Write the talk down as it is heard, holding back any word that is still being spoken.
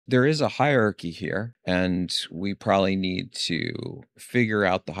There is a hierarchy here, and we probably need to figure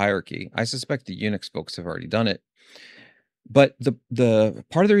out the hierarchy. I suspect the Unix folks have already done it. But the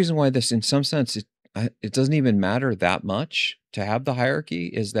part of the reason why this, in some sense, it doesn't even matter that much to have the hierarchy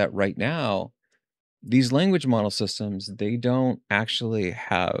is that right now, these language model systems, they don't actually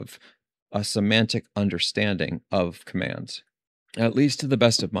have a semantic understanding of commands, at least to the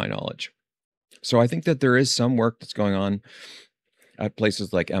best of my knowledge. So I think that there is some work that's going on at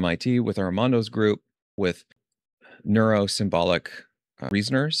places like MIT with Armando's group with neurosymbolic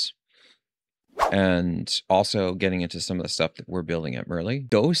reasoners, and also getting into some of the stuff that we're building at Merle.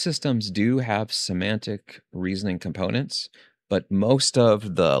 Those systems do have semantic reasoning components, but most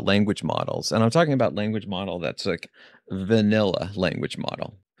of the language models, and I'm talking about language model that's like vanilla language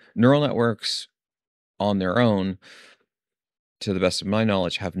model. Neural networks on their own, to the best of my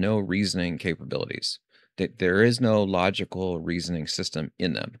knowledge, have no reasoning capabilities. There is no logical reasoning system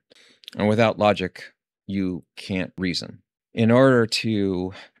in them. And without logic, you can't reason. In order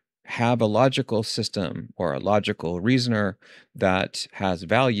to have a logical system or a logical reasoner that has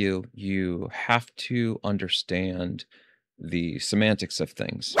value, you have to understand the semantics of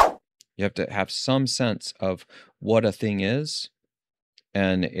things. You have to have some sense of what a thing is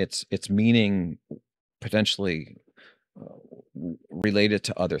and its meaning potentially related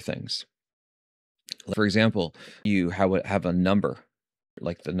to other things. For example, you have a number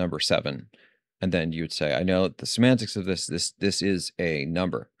like the number 7, and then you would say, I know the semantics of this is a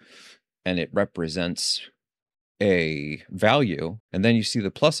number and it represents a value, and then you see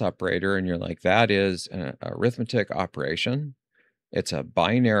the plus operator and you're like, that is an arithmetic operation. It's a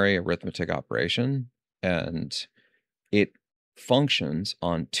binary arithmetic operation, and it functions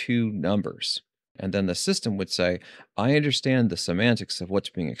on 2 numbers. And then the system would say, I understand the semantics of what's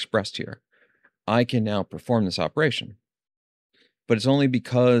being expressed here. I can now perform this operation. But it's only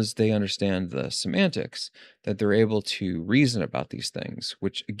because they understand the semantics that they're able to reason about these things,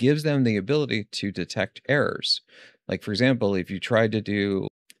 which gives them the ability to detect errors. Like, for example, if you tried to do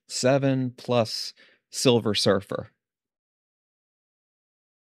 7 plus Silver Surfer,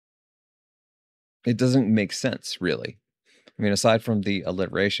 it doesn't make sense, really. I mean, aside from the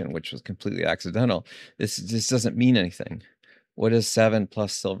alliteration, which was completely accidental, this doesn't mean anything. What does 7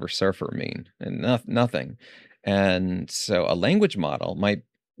 plus Silver Surfer mean? And nothing. And so a language model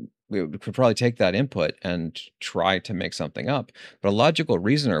could probably take that input and try to make something up. But a logical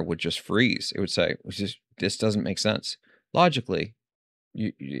reasoner would just freeze. It would say, this doesn't make sense. Logically,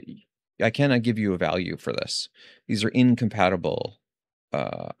 I cannot give you a value for this. These are incompatible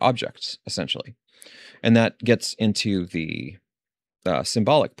objects, essentially. And that gets into the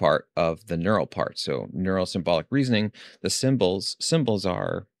symbolic part of the neural part. So neurosymbolic reasoning, the symbols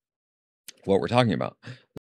are what we're talking about.